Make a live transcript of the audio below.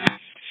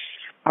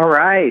All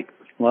right.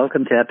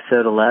 Welcome to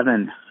episode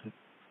 11,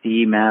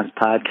 the Mavs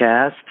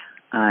Podcast.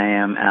 I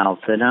am Al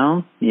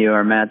Sidholm. You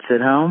are Matt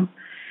Sidholm.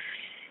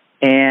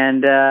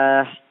 And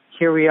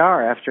here we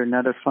are after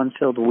another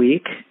fun-filled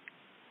week.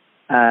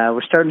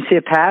 We're starting to see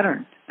a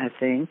pattern, I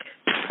think.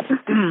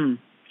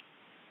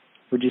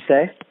 Would you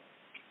say?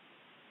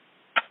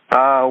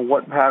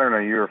 What pattern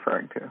are you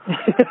referring to?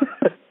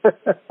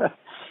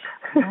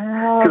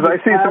 Because I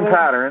see some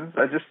patterns.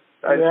 I just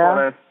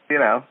want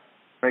to,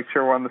 make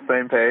sure we're on the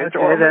same page, okay,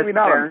 or maybe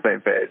not on the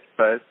same page.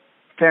 But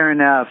fair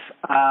enough.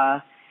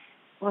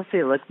 Let's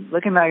see.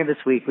 Looking back at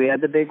this week, we had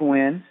the big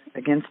win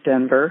against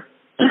Denver,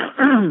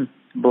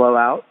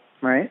 blowout,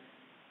 right?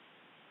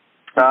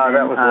 That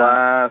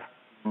was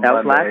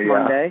last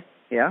Monday.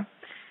 Yeah.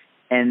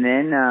 And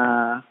then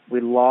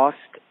we lost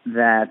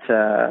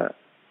that.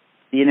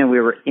 We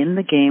were in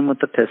the game with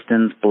the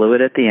Pistons, blew it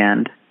at the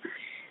end.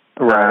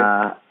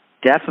 Right.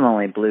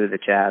 Definitely blew the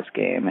Jazz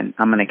game, and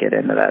I'm going to get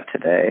into that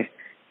today.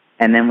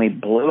 And then we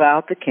blew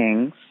out the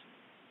Kings.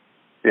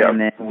 Yep. And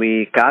then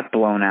we got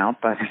blown out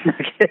by the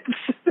Nuggets.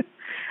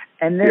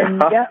 And then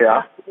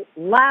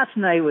last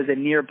night was a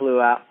near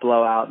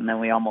blowout, and then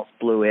we almost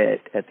blew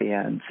it at the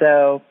end.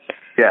 So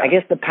I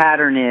guess the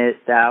pattern is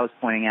that I was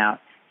pointing out,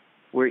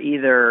 we're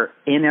either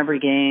in every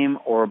game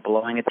or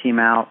blowing a team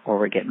out or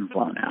we're getting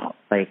blown out.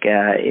 Like,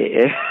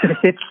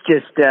 it's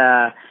just,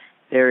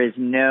 there is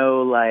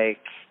no,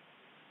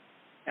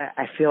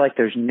 I feel like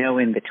there's no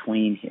in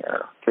between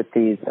here with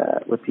these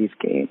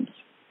games.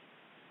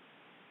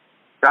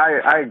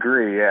 I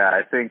agree, yeah.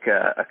 I think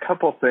a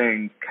couple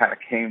things kind of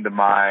came to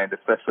mind,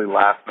 especially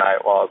last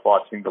night while I was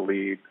watching the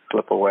lead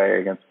slip away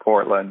against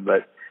Portland.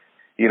 But,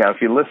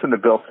 if you listen to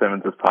Bill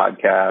Simmons'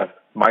 podcast,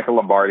 Michael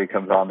Lombardi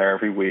comes on there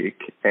every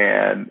week,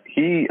 and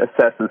he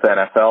assesses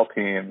NFL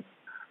teams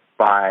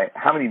by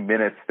how many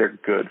minutes they're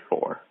good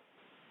for.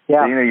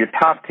 Yeah. So, your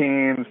top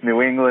teams,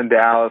 New England,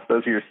 Dallas,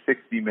 those are your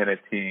 60-minute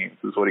teams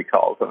is what he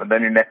calls them. And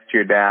then your next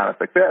year down, it's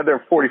like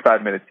they're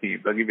 45-minute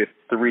teams. They'll give you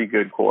 3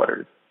 good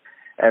quarters.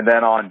 And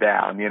then on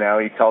down,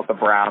 he calls the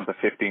Browns a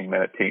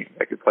 15-minute team.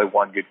 They could play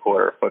 1 good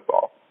quarter of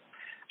football.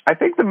 I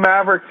think the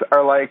Mavericks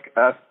are like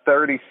a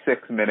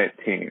 36-minute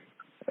team.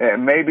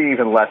 And maybe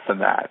even less than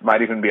that.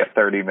 Might even be a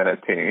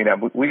 30-minute team.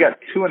 We got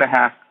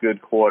 2.5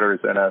 good quarters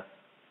in us,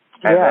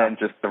 and then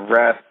just the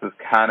rest is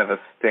kind of a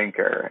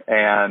stinker.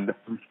 And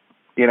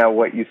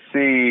what you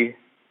see,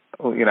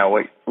 what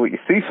you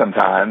see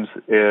sometimes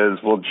is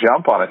we'll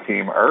jump on a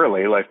team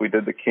early, like we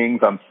did the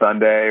Kings on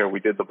Sunday, or we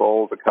did the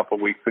Bulls a couple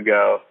weeks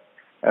ago,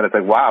 and it's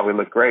like, wow, we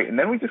look great. And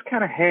then we just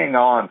kind of hang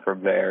on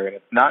from there. And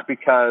it's not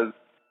because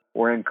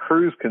we're in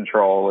cruise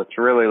control. It's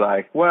really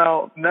like,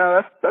 well,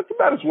 no, that's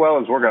about as well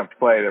as we're going to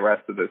play the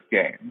rest of this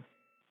game.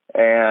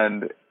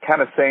 And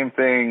kind of same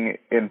thing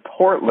in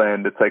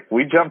Portland. It's like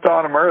we jumped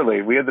on them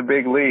early. We had the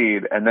big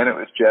lead, and then it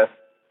was just,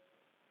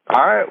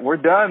 all right, we're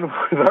done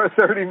with our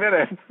 30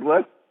 minutes.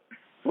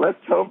 Let's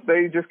hope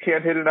they just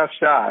can't hit enough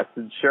shots.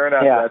 And sure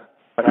enough, that's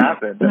what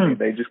happened. I mean,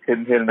 they just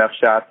couldn't hit enough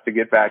shots to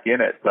get back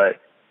in it. But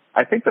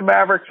I think the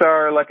Mavericks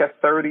are like a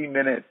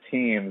 30-minute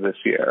team this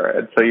year.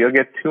 And so you'll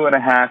get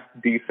 2.5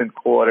 decent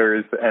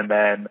quarters, and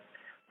then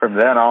from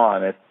then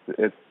on,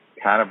 it's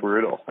kind of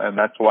brutal. And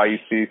that's why you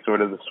see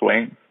sort of the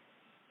swing.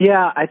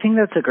 Yeah, I think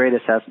that's a great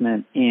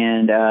assessment.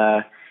 And,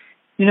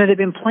 they've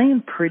been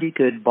playing pretty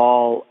good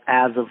ball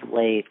as of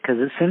late because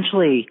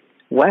essentially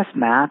Wes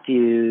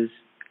Matthews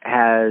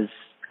has,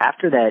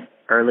 after that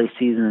early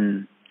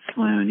season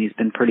swoon, he's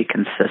been pretty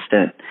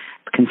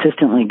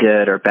consistently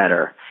good or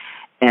better.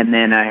 And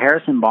then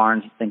Harrison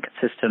Barnes has been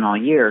consistent all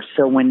year.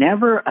 So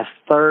whenever a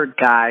third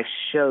guy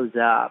shows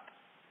up,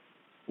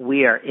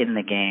 we are in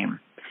the game.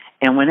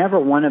 And whenever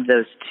one of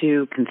those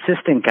 2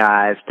 consistent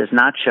guys does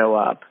not show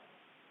up,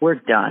 we're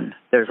done.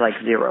 There's like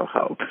zero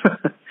hope.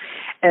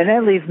 And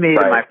that leads me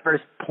to my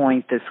first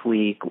point this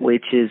week,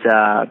 which is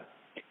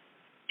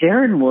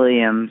Deron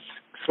Williams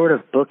sort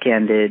of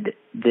bookended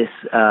this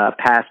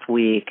past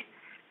week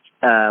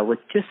with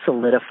just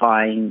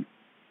solidifying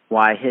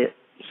why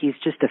he's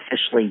just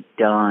officially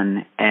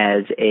done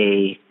as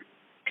a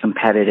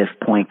competitive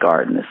point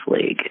guard in this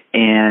league.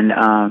 And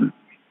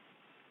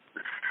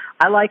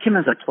I like him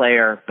as a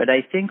player, but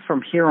I think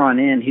from here on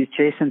in, he's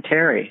Jason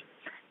Terry.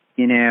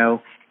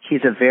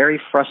 He's a very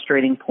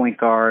frustrating point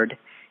guard.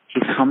 He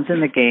comes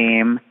in the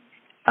game.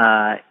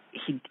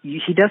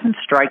 He doesn't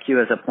strike you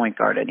as a point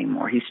guard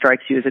anymore. He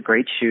strikes you as a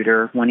great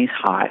shooter. When he's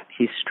hot,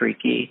 he's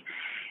streaky.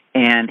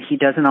 And he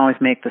doesn't always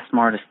make the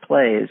smartest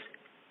plays.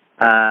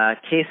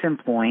 Case in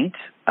point,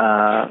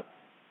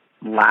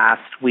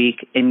 last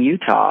week in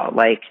Utah,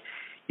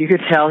 you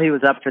could tell he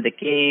was up for the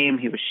game.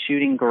 He was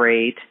shooting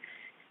great.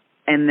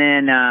 And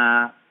then,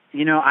 I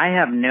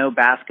have no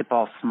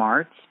basketball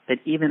smarts, but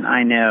even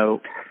I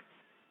know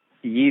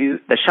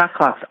the shot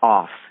clock's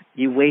off.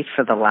 You wait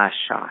for the last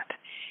shot.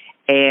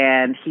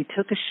 And he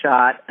took a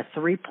shot, a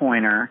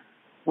 3-pointer,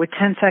 with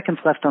 10 seconds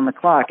left on the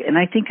clock. And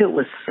I think it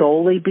was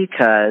solely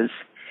because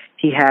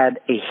he had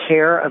a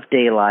hair of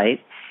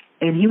daylight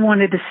and he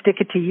wanted to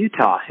stick it to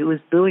Utah, who was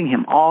booing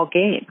him all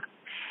game.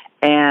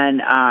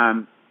 And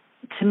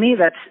to me,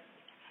 that's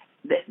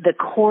the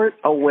court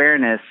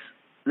awareness.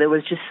 There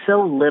was just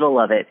so little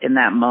of it in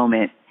that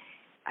moment.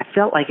 I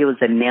felt like it was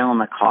a nail in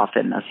the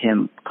coffin of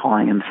him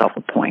calling himself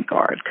a point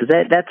guard, because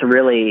that's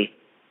really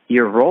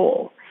your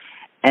role.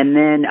 And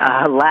then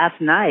last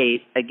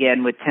night,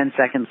 again, with 10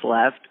 seconds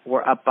left,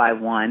 we're up by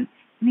 1,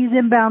 and he's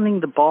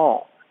inbounding the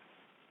ball.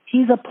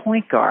 He's a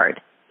point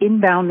guard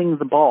inbounding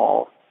the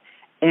ball,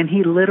 and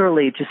he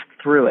literally just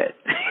threw it.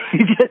 He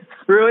just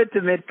threw it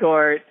to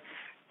midcourt,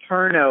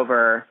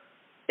 turnover.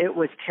 It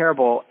was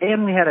terrible,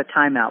 and we had a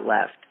timeout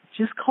left.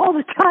 Just call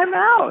the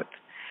timeout.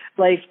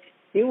 Like,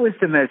 it was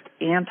the most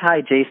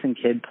anti-Jason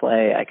Kidd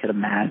play I could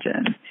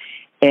imagine.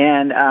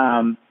 And,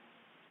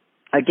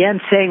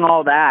 again, saying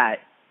all that,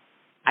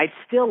 I'd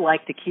still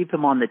like to keep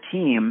him on the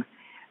team,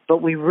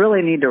 but we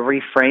really need to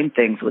reframe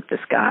things with this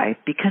guy,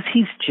 because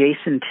he's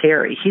Jason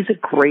Terry. He's a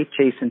great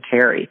Jason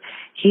Terry.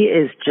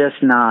 He's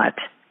just not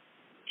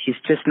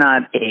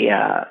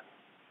a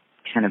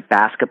kind of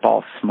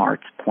basketball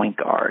smarts point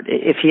guard.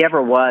 If he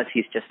ever was,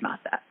 he's just not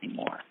that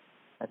anymore.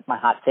 That's my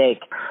hot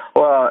take.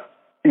 Well,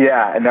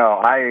 yeah,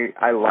 no,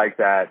 I like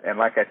that. And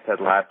like I said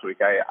last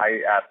week, I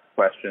asked the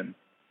question,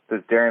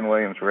 does Deron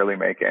Williams really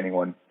make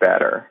anyone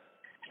better?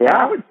 Yeah. And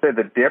I would say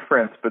the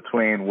difference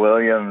between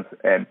Williams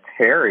and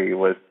Terry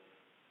was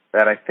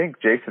that I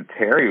think Jason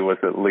Terry was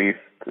at least,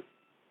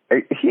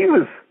 he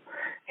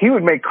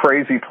would make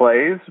crazy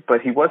plays,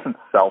 but he wasn't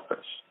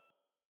selfish.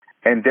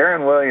 And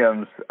Deron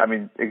Williams, I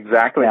mean,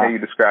 exactly how you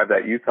described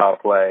that Utah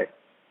play,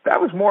 that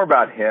was more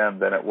about him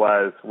than it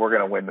was, we're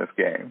going to win this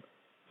game.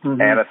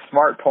 Mm-hmm. And a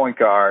smart point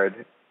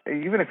guard,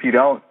 even if you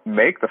don't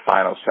make the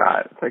final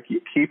shot, it's like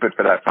you keep it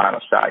for that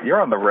final shot.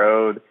 You're on the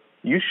road.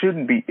 You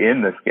shouldn't be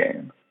in this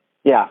game.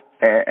 Yeah.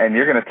 And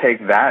you're going to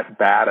take that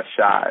bad a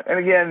shot. And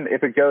again,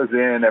 if it goes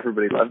in,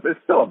 everybody loves it. It's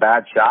still a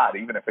bad shot,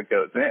 even if it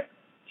goes in.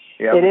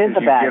 You know, it is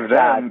a bad shot. You give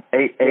them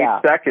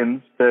eight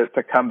seconds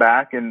to come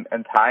back and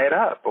tie it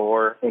up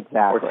or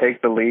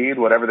take the lead,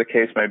 whatever the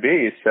case may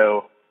be.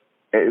 So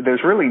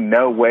there's really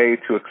no way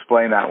to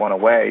explain that one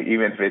away,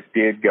 even if it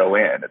did go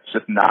in. It's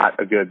just not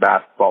a good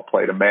basketball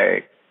play to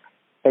make.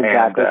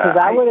 Exactly. Because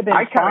that would have been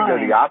I kind of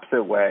go the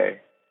opposite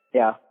way.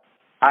 Yeah.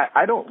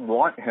 I don't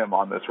want him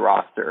on this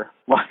roster,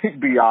 like,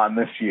 beyond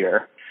this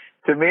year.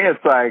 To me,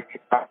 it's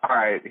like, all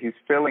right, he's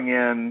filling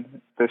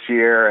in this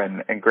year,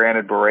 and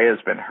granted,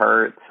 Barea's been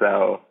hurt,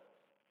 so,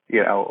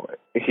 you know,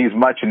 he's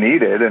much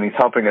needed, and he's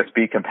helping us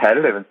be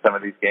competitive in some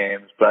of these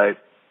games. But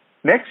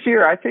next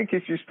year, I think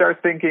if you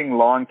start thinking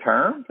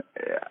long-term,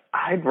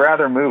 I'd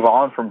rather move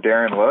on from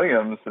Deron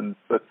Williams, and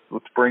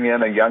let's bring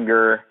in a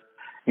younger,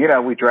 you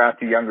know, we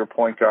draft a younger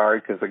point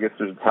guard, because I guess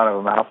there's a ton of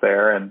them out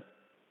there, and,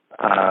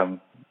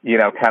 you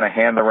know, kind of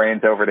hand the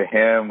reins over to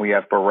him. We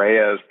have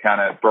Barea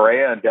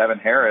and Devin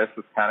Harris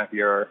as kind of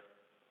your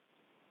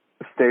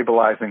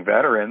stabilizing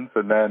veterans,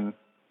 and then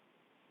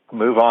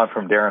move on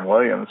from Deron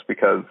Williams,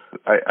 because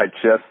I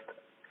just,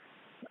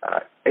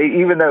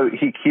 even though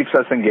he keeps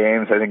us in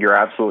games, I think you're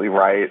absolutely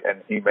right,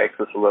 and he makes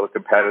us a little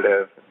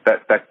competitive.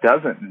 That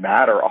doesn't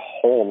matter a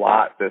whole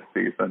lot this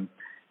season,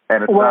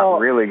 and it's not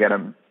really going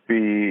to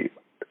be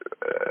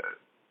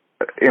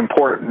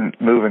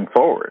important moving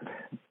forward.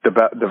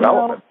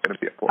 Development is going to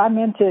be important. I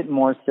meant it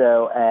more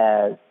so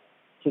as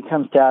he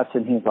comes to us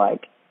and he's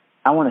like,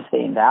 I want to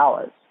stay in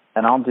Dallas,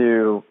 and I'll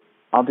do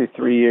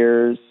 3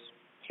 years,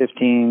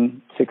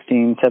 15,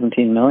 16,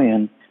 17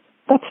 million.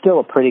 That's still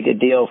a pretty good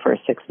deal for a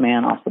sixth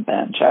man off the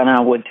bench, and I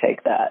would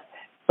take that.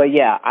 But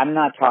yeah, I'm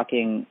not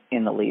talking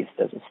in the least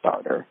as a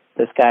starter.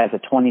 This guy is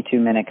a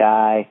 22-minute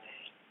guy.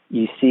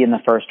 You see in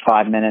the first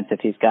 5 minutes if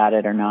he's got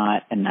it or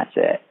not, and that's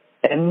it.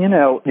 And, you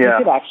know, he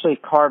could actually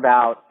carve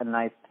out a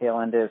nice tail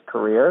end of his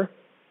career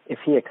if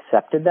he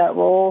accepted that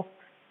role.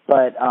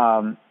 But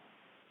I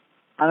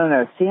don't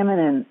know.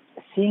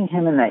 Seeing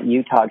him in that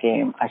Utah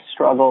game, I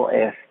struggle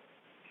if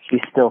he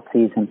still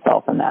sees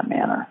himself in that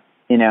manner.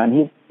 You know,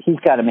 and he's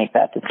got to make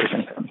that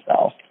decision for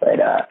himself.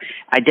 But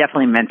I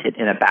definitely meant it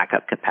in a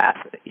backup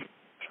capacity,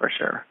 for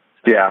sure.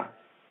 Yeah.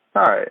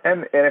 All right.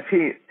 And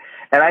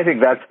I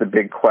think that's the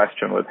big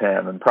question with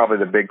him, and probably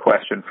the big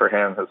question for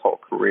him his whole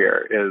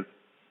career is,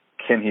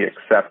 can he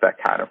accept that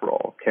kind of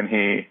role? Can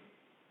he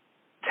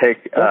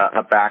take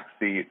a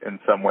backseat in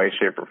some way,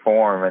 shape, or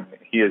form? And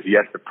he has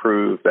yet to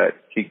prove that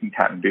he can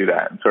kind of do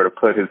that and sort of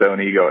put his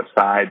own ego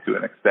aside to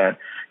an extent.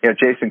 You know,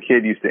 Jason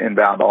Kidd used to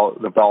inbound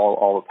the ball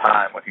all the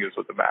time when he was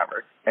with the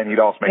Mavericks, and he'd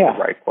also make the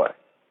right play.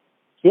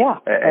 Yeah,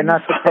 and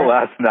that's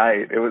last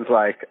night. It was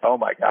like, oh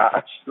my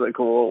gosh, like,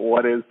 well,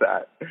 what is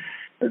that?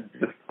 It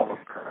just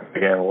almost turned the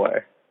game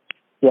away.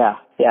 Yeah,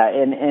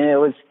 and it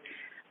was.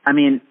 I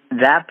mean,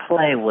 that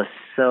play was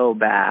so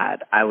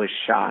bad. I was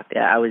shocked.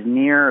 I was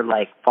near,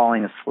 like,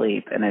 falling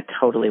asleep, and it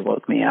totally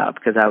woke me up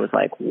because I was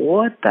like, who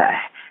was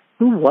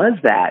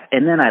that?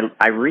 And then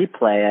I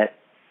replay it.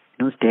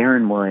 It was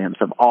Deron Williams,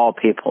 of all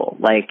people.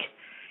 Like,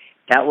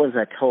 that was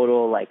a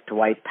total, like,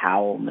 Dwight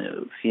Powell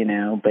move, you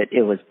know, but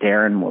it was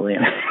Deron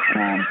Williams.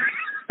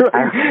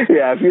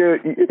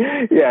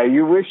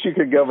 You wish you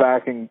could go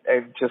back and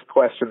just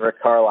question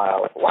Rick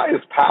Carlisle. Why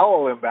is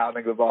Powell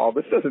inbounding the ball?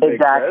 This doesn't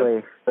make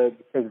sense.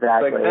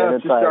 Exactly. Like, no,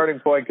 it's your starting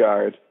point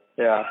guard.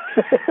 Yeah.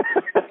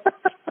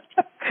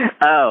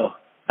 Oh.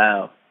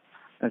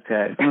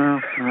 Okay. Well,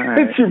 all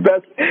right.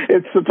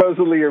 It's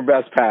supposedly your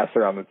best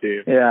passer on the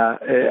team. Yeah.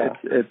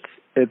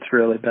 It's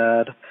really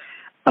bad.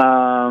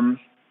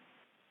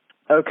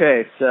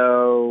 Okay.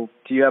 So,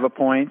 do you have a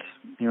point?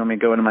 You want me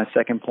to go into my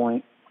second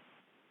point?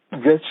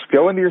 Just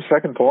go into your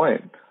second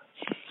point.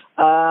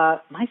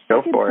 My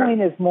second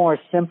point is more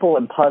simple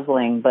and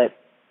puzzling, but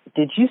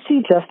did you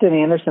see Justin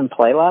Anderson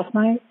play last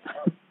night?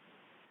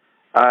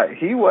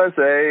 He was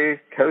a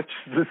coach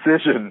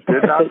decision.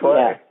 Did not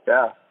play.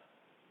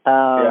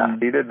 Yeah,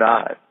 he did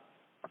not.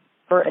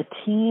 For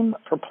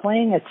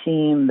playing a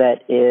team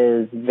that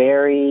is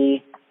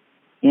very,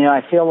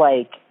 I feel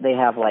like they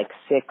have like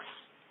 6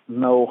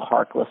 Mo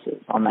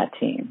Harklesses on that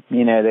team.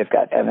 They've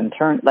got Evan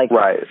Turner,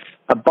 right.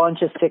 A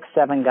bunch of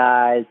 6-7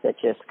 guys that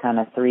just kind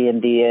of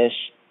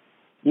 3-and-D-ish.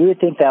 You would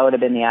think that would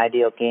have been the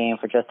ideal game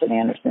for Justin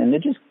Anderson to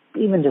just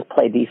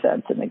play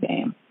defense in the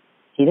game.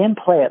 He didn't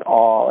play at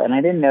all, and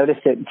I didn't notice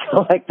it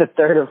until like the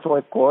third or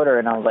fourth quarter,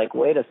 and I was like,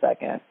 wait a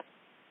second.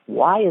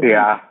 Why is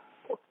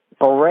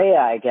Barea,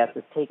 I guess,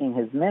 is taking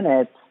his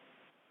minutes,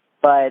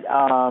 but,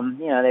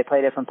 they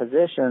play different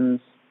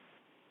positions.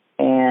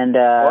 And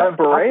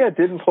Barea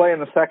didn't play in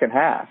the second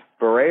half.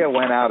 Barea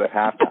went out at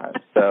halftime.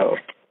 So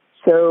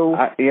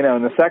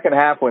in the second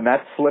half, when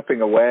that's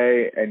slipping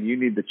away and you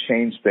need to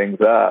change things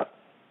up,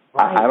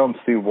 right. I don't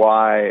see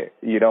why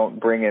you don't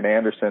bring in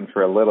Anderson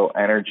for a little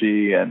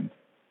energy and,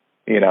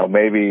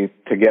 maybe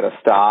to get a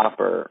stop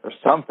or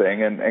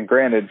something. And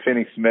granted,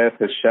 Finney-Smith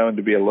has shown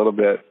to be a little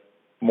bit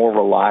more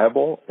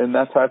reliable in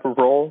that type of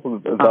role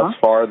thus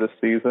far this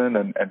season.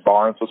 And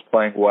Barnes was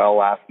playing well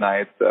last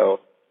night. So,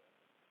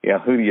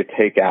 who do you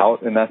take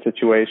out in that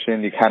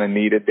situation? You kind of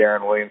needed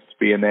Darren Williams to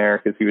be in there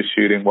because he was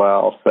shooting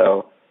well.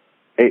 So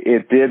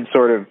it did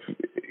sort of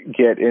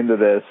get into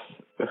this,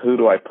 who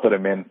do I put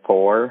him in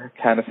for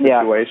kind of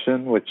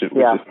situation, which is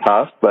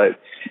tough. But,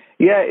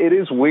 it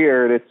is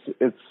weird.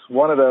 It's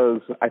one of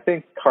those, I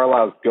think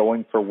Carlisle's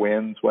going for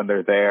wins when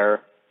they're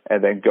there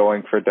and then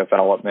going for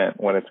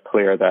development when it's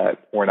clear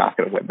that we're not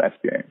going to win this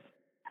game.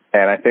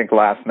 And I think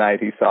last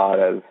night he saw it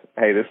as,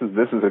 hey, this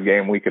is a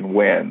game we can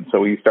win.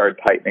 So he started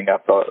tightening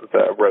up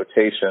the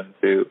rotation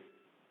to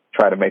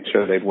try to make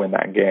sure they'd win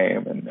that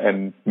game,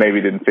 and maybe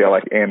didn't feel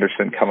like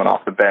Anderson coming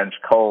off the bench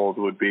cold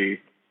would be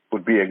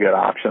a good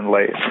option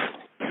late.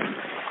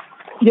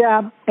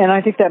 Yeah, and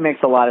I think that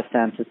makes a lot of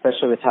sense,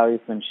 especially with how he's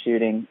been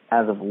shooting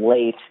as of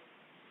late.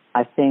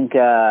 I think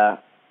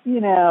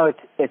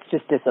it's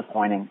just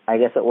disappointing. I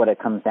guess what it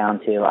comes down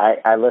to.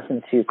 I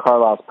listened to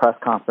Carlisle's press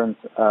conference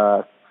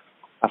a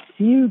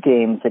few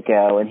games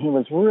ago, and he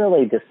was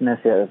really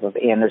dismissive of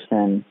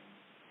Anderson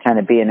kind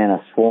of being in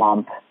a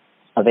slump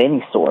of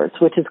any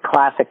sorts, which is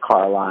classic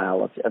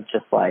Carlisle of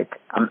just like,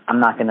 I'm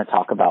not going to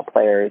talk about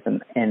players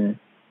in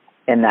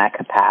that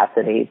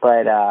capacity,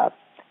 but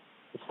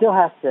it still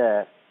has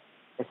to,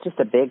 it's just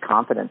a big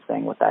confidence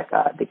thing with that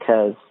guy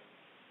because,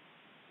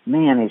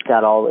 man, he's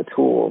got all the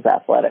tools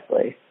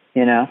athletically,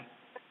 and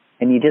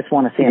you just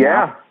want to see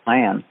him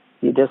playing.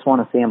 You just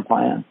want to see him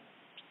playing.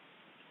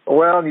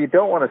 Well, you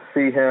don't want to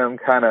see him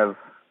kind of,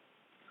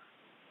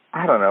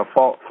 I don't know,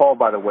 fall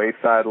by the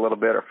wayside a little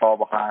bit or fall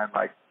behind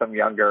like some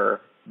younger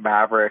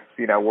Mavericks.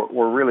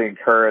 We're really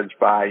encouraged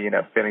by,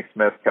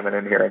 Finney-Smith coming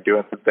in here and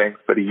doing some things.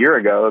 But a year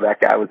ago, that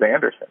guy was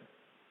Anderson,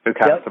 who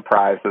kind of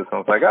surprised us and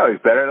was like, oh,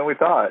 he's better than we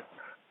thought.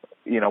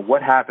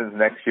 What happens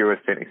next year with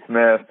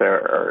Finney-Smith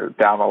or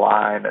down the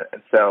line?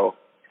 And so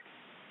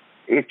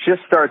you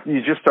just start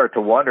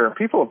to wonder, and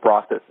people have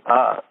brought this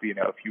up,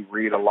 if you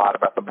read a lot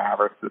about the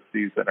Mavericks this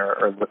season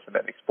or listen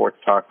to any sports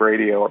talk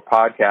radio or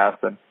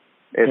podcast, and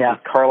is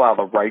Carlisle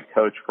the right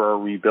coach for a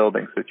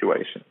rebuilding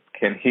situation?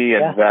 Can he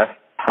invest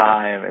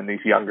time in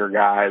these younger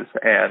guys?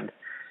 And,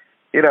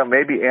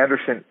 maybe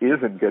Anderson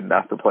isn't good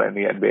enough to play in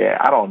the NBA.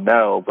 I don't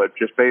know, but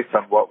just based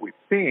on what we've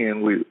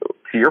seen,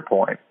 to your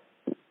point,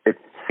 it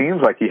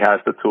seems like he has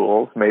the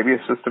tools. Maybe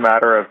it's just a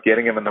matter of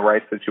getting him in the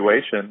right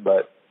situation,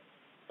 but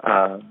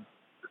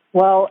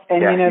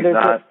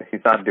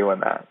he's not doing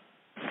that.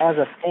 As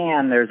a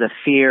fan, there's a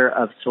fear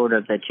of sort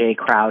of the Jay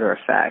Crowder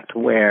effect,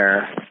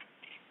 where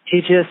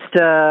he just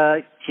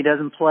he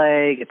doesn't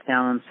play, gets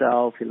down on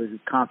himself, he loses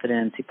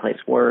confidence, he plays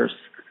worse,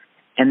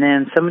 and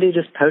then somebody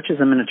just poaches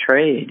him in a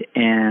trade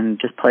and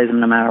just plays him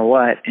no matter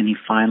what, and he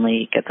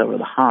finally gets over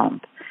the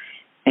hump.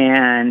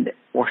 And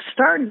we're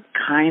starting to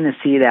kind of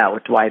see that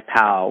with Dwight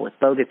Powell. With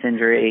Bogut's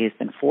injury, he's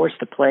been forced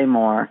to play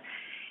more.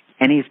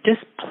 And he's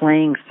just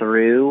playing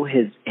through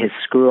his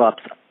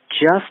screw-ups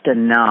just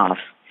enough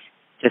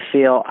to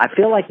I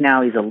feel like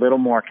now he's a little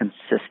more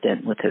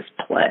consistent with his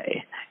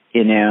play,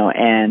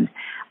 and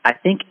I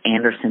think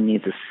Anderson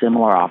needs a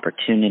similar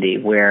opportunity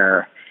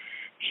where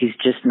he's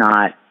just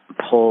not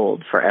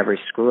pulled for every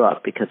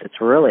screw-up because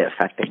it's really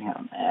affecting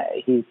him.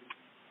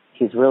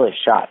 He's really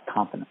shot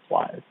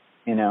confidence-wise,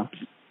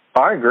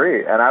 I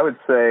agree, and I would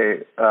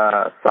say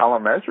Salah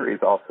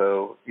Mejri's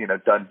also,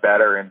 done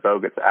better in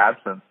Bogut's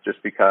absence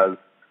just because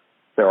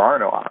there are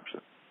no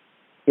options.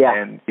 Yeah.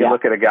 And you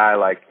look at a guy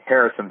like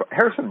Harrison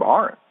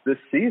Barnes this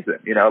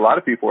season. A lot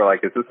of people were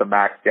like, "Is this a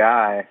max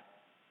guy?"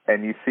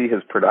 And you see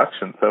his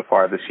production so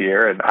far this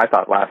year, and I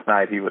thought last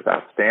night he was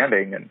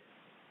outstanding, and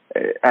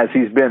as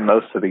he's been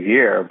most of the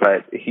year.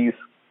 But he's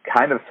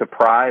kind of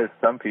surprised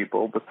some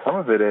people. But some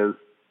of it is,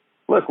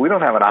 look, we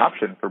don't have an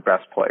option for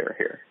best player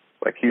here.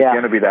 Like, he's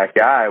going to be that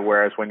guy,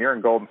 whereas when you're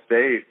in Golden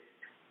State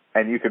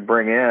and you could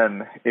bring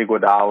in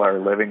Iguodala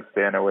or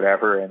Livingston or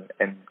whatever and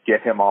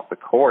get him off the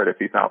court if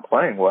he's not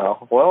playing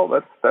well,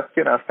 that's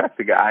going to affect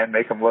the guy and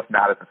make him look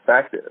not as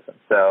effective. And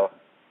so,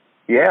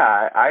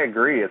 yeah, I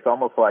agree. It's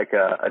almost like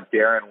a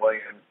Darren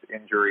Williams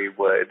injury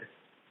would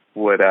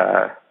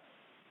benefit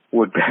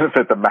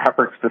the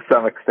Mavericks to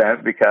some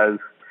extent because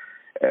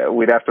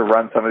we'd have to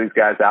run some of these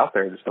guys out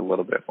there just a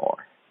little bit more.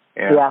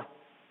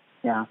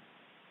 Yeah.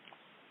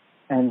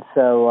 And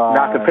so,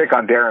 not to pick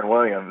on Darren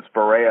Williams,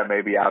 Barea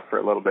may be out for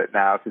a little bit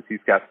now because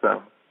he's got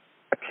some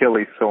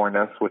Achilles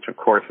soreness, which of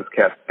course has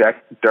kept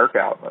Dirk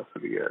out most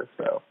of the year.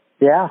 So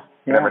you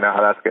never know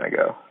how that's going to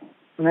go.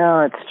 No,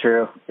 it's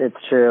true,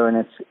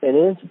 and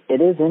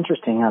it is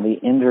interesting how the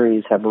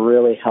injuries have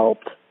really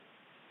helped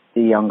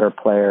the younger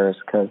players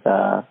because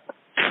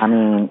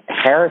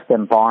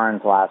Harrison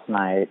Barnes last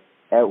night,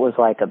 it was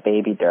like a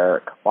baby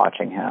Dirk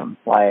watching him.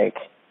 Like,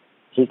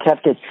 he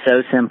kept it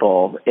so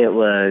simple. It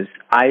was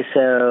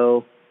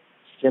ISO,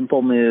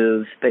 simple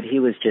moves, but he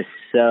was just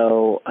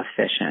so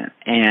efficient.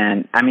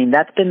 And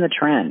that's been the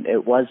trend.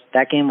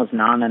 That game was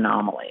not an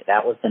anomaly.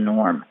 That was the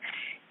norm.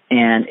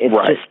 And it's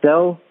just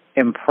so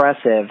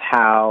impressive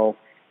how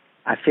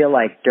I feel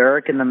like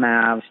Dirk and the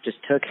Mavs just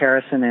took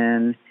Harrison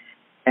in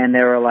and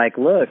they were like,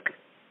 look,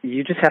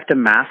 you just have to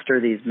master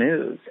these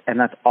moves. And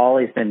that's all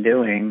he's been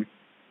doing.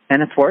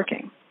 And it's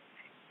working.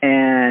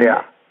 And,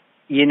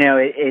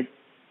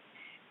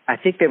 I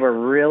think they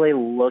were really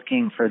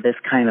looking for this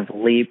kind of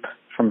leap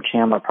from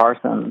Chandler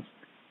Parsons.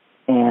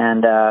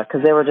 And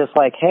because they were just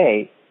like,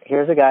 hey,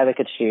 here's a guy that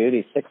could shoot.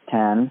 He's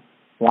 6'10".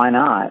 Why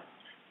not?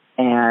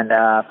 And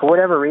for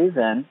whatever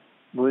reason,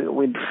 we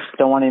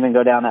don't want to even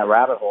go down that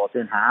rabbit hole. It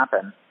didn't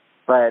happen.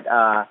 But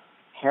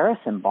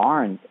Harrison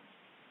Barnes,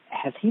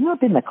 has he not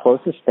been the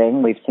closest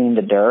thing we've seen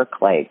to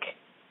Dirk? Like,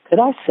 could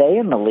I say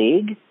in the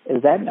league?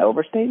 Is that an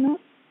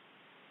overstatement?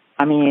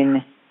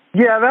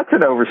 Yeah, that's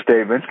an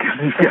overstatement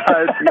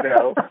because,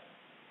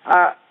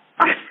 I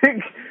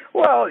think,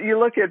 you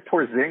look at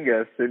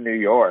Porzingis in New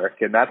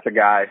York, and that's a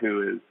guy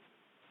who is,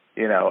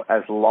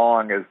 as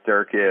long as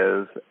Dirk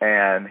is,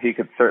 and he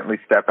could certainly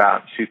step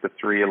out and shoot the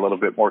three a little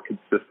bit more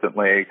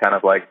consistently, kind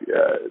of like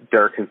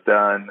Dirk has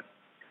done.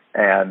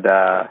 And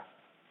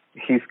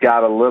he's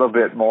got a little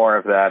bit more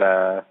of that,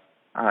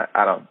 I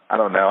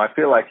don't know. I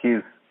feel like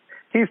he's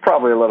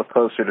probably a little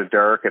closer to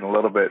Dirk and a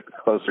little bit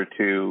closer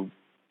to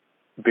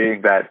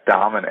being that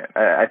dominant.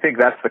 I think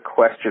that's the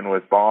question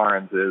with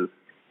Barnes is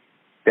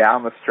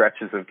down the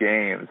stretches of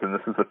games. And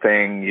this is the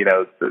thing,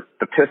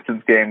 the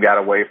Pistons game got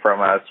away from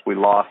us. We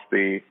lost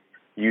the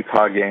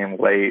Utah game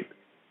late.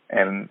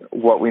 And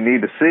what we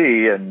need to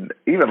see, and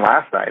even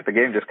last night, the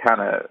game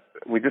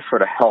we just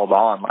sort of held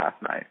on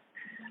last night.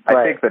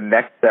 I think the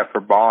next step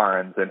for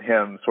Barnes and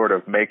him sort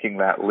of making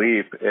that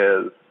leap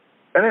is,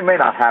 and it may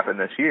not happen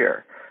this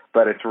year,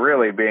 but it's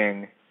really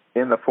being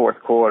in the fourth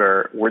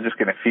quarter, we're just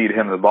going to feed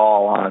him the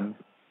ball on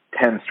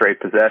 10 straight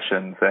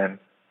possessions, and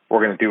we're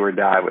going to do or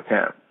die with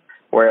him.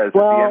 Whereas at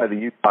the end of the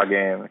Utah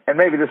game, and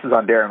maybe this is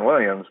on Darren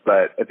Williams,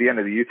 but at the end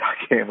of the Utah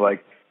game,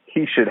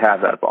 he should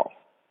have that ball.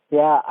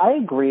 Yeah, I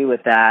agree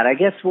with that. I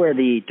guess where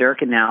the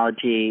Dirk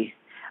analogy,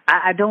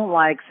 I don't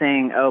like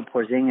saying,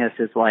 Porzingis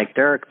is like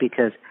Dirk,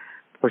 because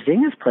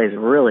Porzingis plays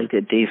really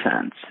good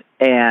defense.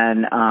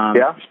 And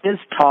he's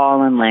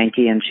tall and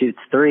lanky and shoots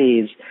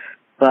threes,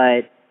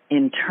 but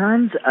in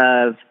terms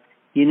of,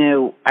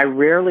 I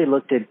rarely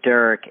looked at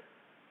Dirk.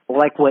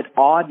 Like, what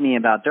awed me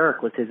about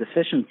Dirk was his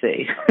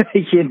efficiency,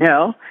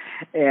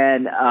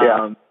 And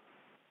I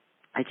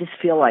just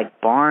feel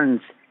like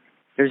Barnes,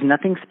 there's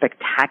nothing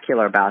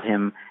spectacular about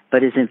him,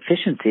 but his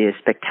efficiency is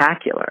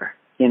spectacular,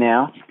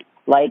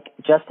 Like,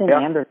 Justin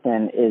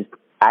Anderson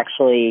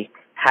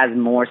has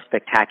more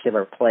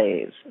spectacular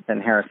plays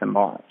than Harrison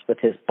Barnes with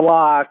his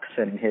blocks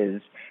and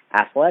his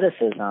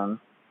athleticism.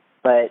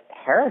 But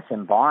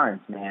Harrison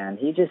Barnes, man,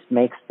 he just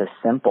makes the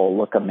simple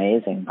look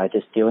amazing by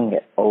just doing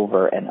it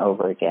over and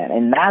over again.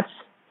 And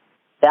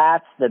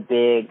that's the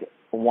big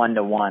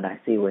one-to-one I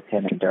see with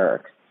him and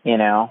Dirk,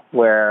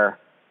 where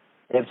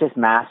they've just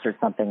mastered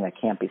something that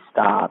can't be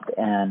stopped.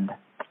 And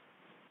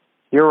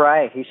you're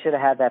right. He should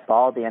have had that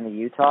ball at the end of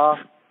Utah,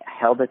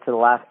 held it to the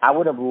last. I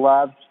would have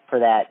loved for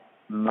that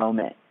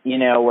moment,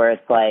 where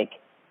it's like,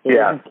 it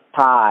isn't to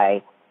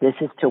tie. This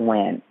is to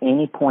win.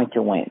 Any point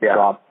to win.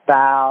 Draw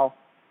foul.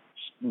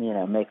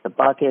 Make the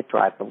bucket,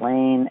 drive the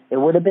lane. It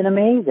would have been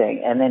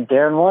amazing. And then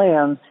Darren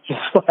Williams,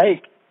 just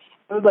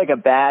was like a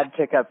bad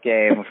pickup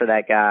game for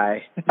that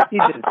guy. he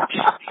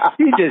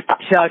just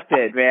chucked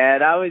it,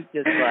 man. I was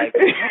just like,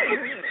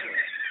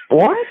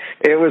 what?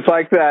 It was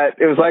like that.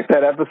 It was like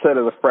that episode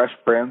of The Fresh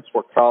Prince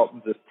where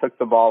Carlton just took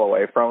the ball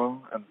away from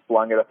him and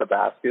flung it at the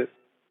basket.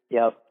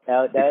 Yep,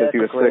 that's he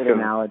was a great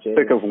analogy.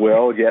 Sick of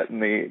Will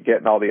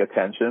getting all the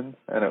attention,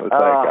 and it was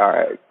like, all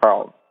right,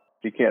 Carlton,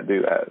 you can't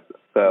do that.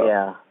 So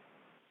yeah,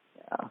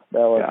 that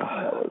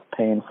was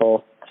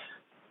painful.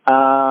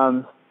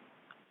 So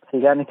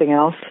you got anything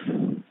else?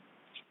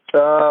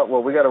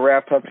 Well, we got to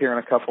wrap up here in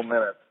a couple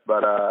minutes,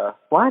 but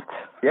what?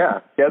 Yeah,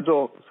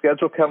 schedule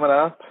coming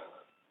up,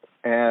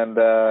 and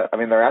I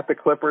mean they're at the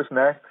Clippers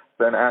next,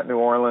 then at New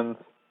Orleans,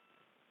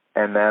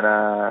 and then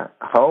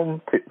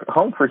home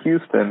for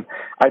Houston.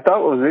 I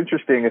thought what was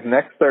interesting is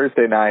next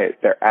Thursday night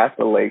they're at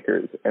the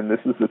Lakers, and this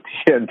is the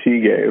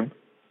TNT game.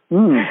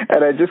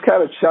 And I just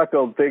kind of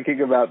chuckled thinking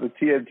about the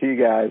TNT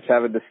guys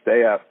having to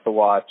stay up to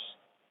watch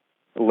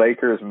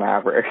Lakers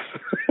Mavericks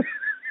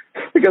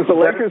because the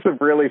Lakers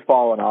have really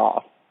fallen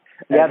off.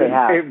 Yeah, they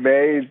have. They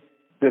may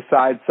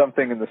decide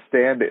something in the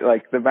standing.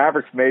 Like the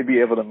Mavericks may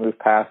be able to move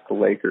past the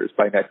Lakers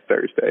by next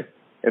Thursday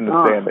in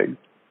the standings.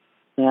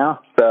 Yeah.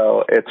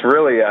 So it's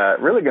really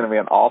going to be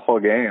an awful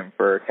game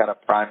for kind of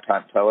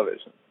primetime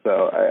television.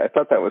 So I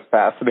thought that was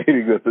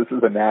fascinating that this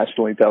is a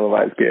nationally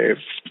televised game.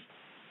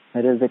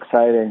 It is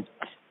exciting.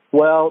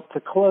 Well, to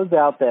close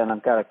out then,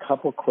 I've got a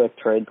couple quick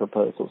trade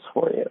proposals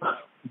for you.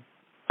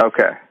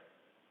 Okay.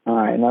 All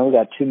right. Now we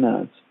got 2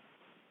 minutes.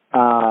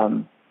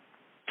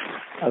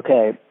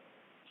 Okay.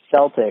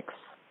 Celtics,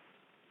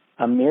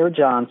 Amir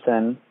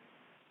Johnson,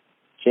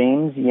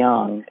 James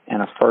Young,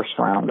 and a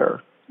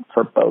first-rounder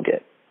for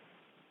Bogut.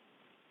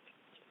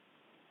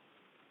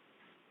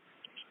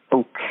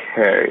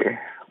 Okay.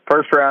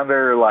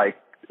 First-rounder, like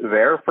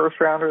their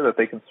first-rounder that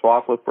they can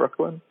swap with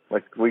Brooklyn?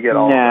 Like we get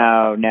all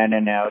No.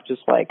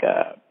 Just like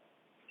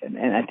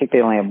and I think they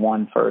only have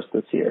one first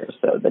this year,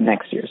 so the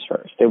next year's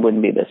first. It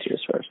wouldn't be this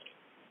year's first.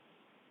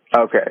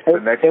 Okay.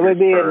 It would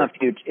be in the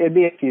future. It'd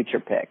be a future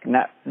pick,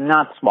 not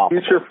swappable.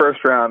 Future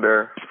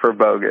first-rounder for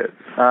Bogut.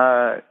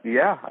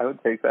 Yeah, I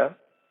would take that.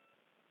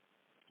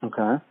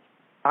 Okay.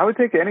 I would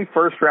take any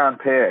first-round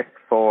pick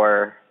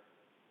for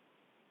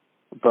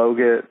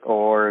Bogut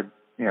or,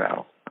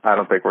 I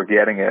don't think we're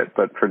getting it,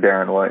 but for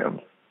Darren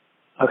Williams.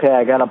 Okay,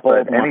 I got a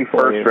bold one any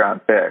for you.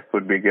 first-round pick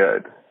would be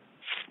good.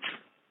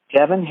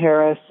 Devin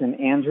Harris and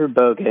Andrew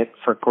Bogut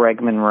for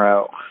Greg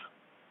Monroe.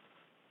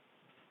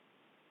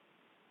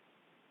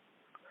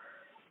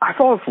 I've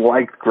always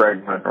liked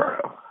Greg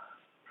Monroe.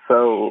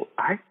 So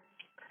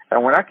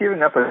and we're not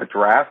giving up a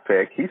draft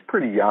pick. He's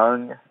pretty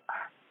young.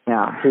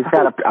 Yeah, he's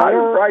got a player. I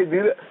would probably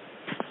do that.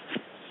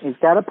 He's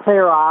got a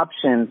player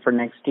option for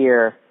next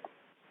year.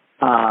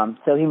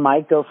 So he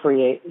might go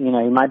free.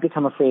 He might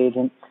become a free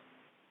agent.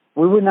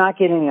 We would not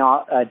get any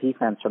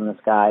defense from this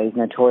guy. He's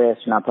notorious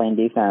for not playing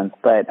defense,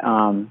 but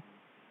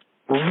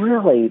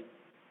really,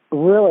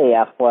 really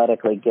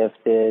athletically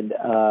gifted,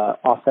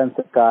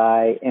 offensive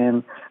guy.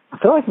 And I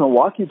feel like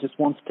Milwaukee just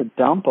wants to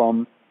dump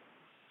him.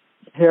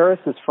 Harris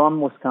is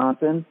from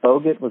Wisconsin.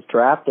 Bogut was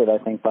drafted, I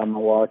think, by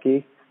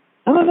Milwaukee.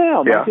 I don't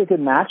know. It might be a good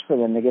match for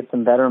them to get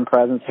some veteran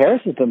presence.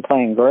 Harris has been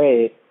playing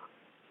great.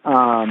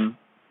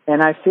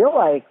 And I feel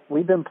like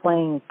we've been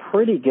playing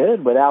pretty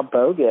good without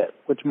Bogut,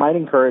 which might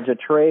encourage a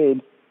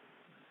trade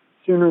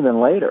sooner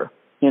than later,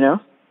 Yeah,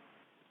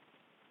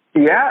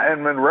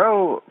 and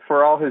Monroe,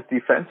 for all his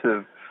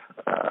defensive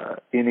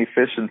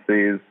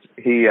inefficiencies,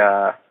 he's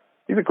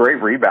a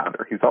great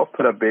rebounder. He's also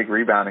put up big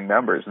rebounding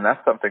numbers, and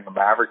that's something the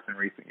Mavericks in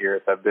recent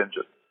years have been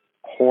just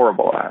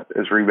horrible at,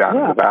 is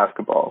rebounding the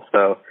basketball.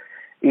 So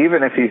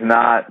even if he's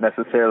not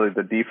necessarily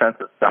the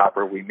defensive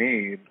stopper we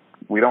need,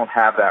 we don't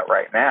have that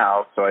right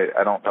now, so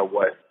I don't know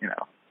what,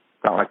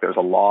 it's not like there's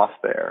a loss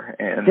there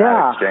in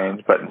that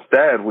exchange, but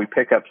instead we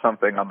pick up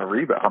something on the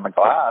rebound, on the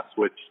glass,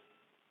 which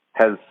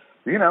has,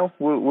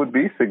 would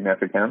be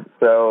significant.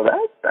 So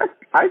that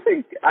I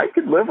think I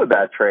could live with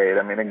that trade.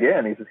 I mean,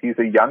 again, he's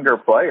a younger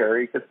player.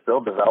 He could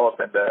still develop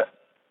into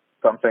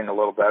something a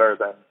little better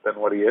than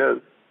what he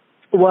is.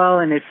 Well,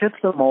 and it fits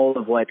the mold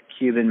of what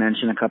Cuban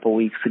mentioned a couple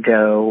weeks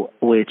ago,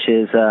 which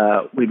is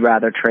we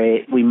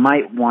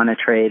might want to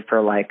trade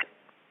for like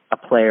a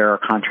player or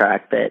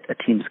contract that a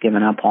team's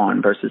given up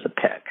on versus a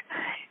pick.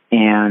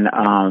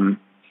 And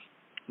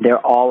they're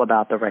all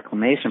about the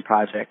reclamation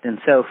project. And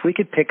so if we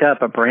could pick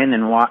up a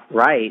Brandon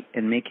Wright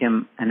and make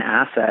him an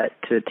asset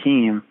to a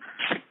team,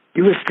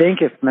 you would think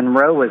if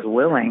Monroe was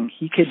willing,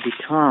 he could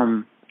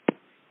become,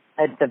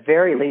 at the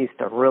very least,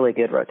 a really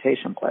good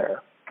rotation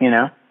player,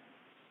 Yeah,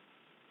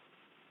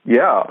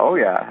 oh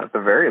yeah, at the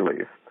very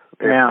least,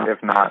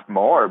 if not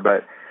more.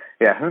 But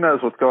yeah, who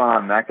knows what's going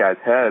on in that guy's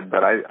head?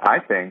 But I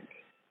think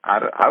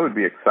I would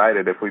be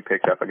excited if we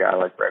picked up a guy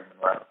like Greg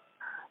Monroe.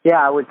 Yeah,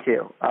 I would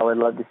too. I would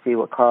love to see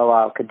what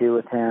Carlisle could do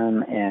with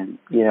him, and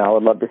I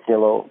would love to see a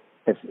little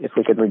if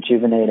we could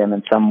rejuvenate him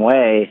in some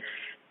way.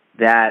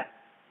 That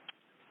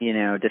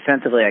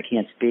defensively, I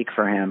can't speak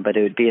for him, but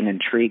it would be an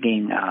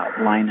intriguing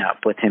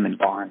lineup with him and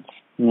Barnes.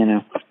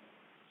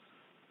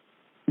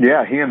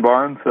 Yeah, he and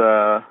Barnes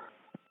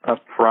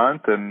up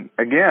front. And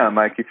again,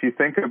 like if you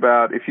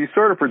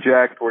sort of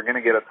project we're going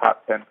to get a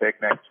top 10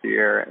 pick next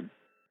year and,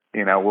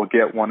 we'll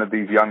get one of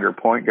these younger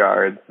point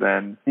guards,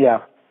 then,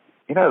 that's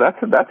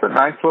a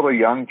nice little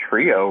young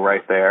trio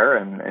right there.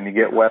 And you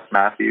get Wes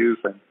Matthews.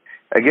 And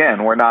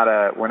again, we're not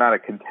a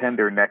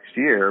contender next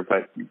year,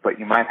 but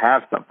you might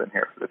have something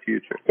here for the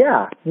future.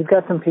 Yeah, you've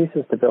got some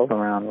pieces to build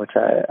around, which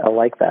I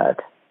like that.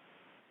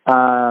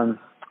 All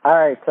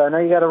right, so I know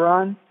you got to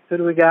run. Who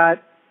do we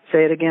got?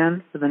 Say it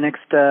again for the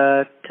next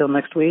till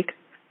next week.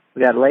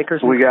 We got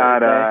Lakers. We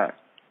got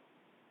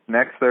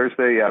next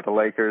Thursday. Yeah, the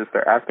Lakers.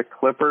 They're at the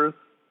Clippers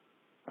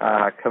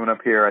coming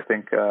up here. I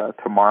think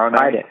tomorrow night.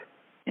 Friday.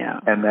 Yeah.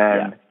 And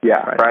then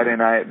Friday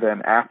night.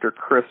 Then after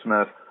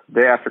Christmas,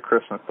 day after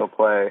Christmas, they'll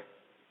play.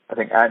 I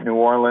think at New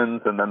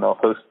Orleans, and then they'll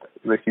host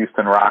the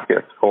Houston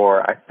Rockets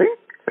for I think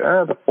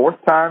the fourth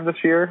time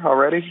this year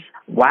already.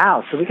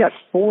 Wow! So we got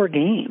 4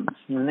 games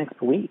in the next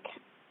week.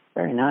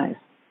 Very nice.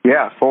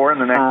 Yeah, 4 in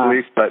the next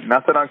week, but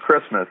nothing on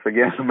Christmas.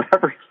 Again, the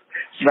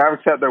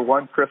Mavericks had their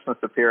one Christmas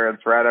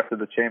appearance right after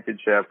the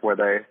championship where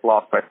they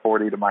lost by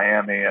 40 to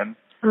Miami, and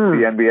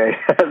the NBA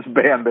has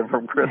banned them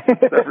from Christmas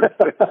ever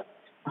since.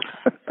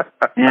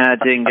 Yeah,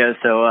 it didn't go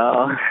so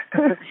well.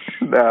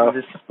 No.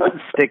 Just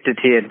stick to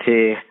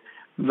TNT.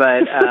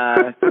 But,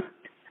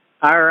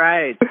 all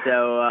right,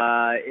 so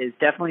it's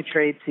definitely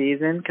trade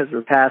season because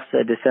we're past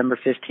the December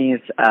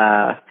 15th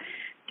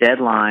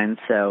deadline,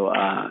 so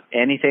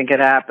anything could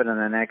happen in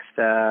the next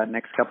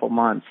couple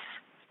months.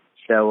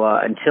 So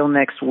until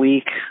next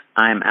week,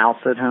 I'm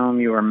Al's at home.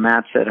 You are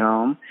Matt's at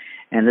home,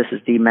 and this is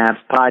the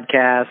Maps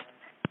Podcast.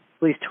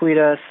 Please tweet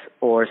us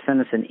or send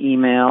us an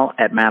email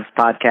at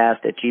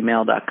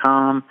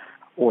mapspodcast@gmail.com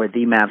or at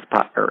the Maps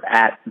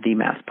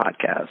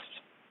Podcast.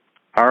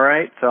 All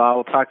right, so I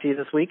will talk to you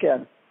this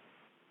weekend.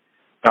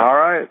 All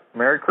right,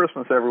 Merry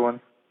Christmas, everyone.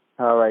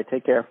 All right,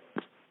 take care.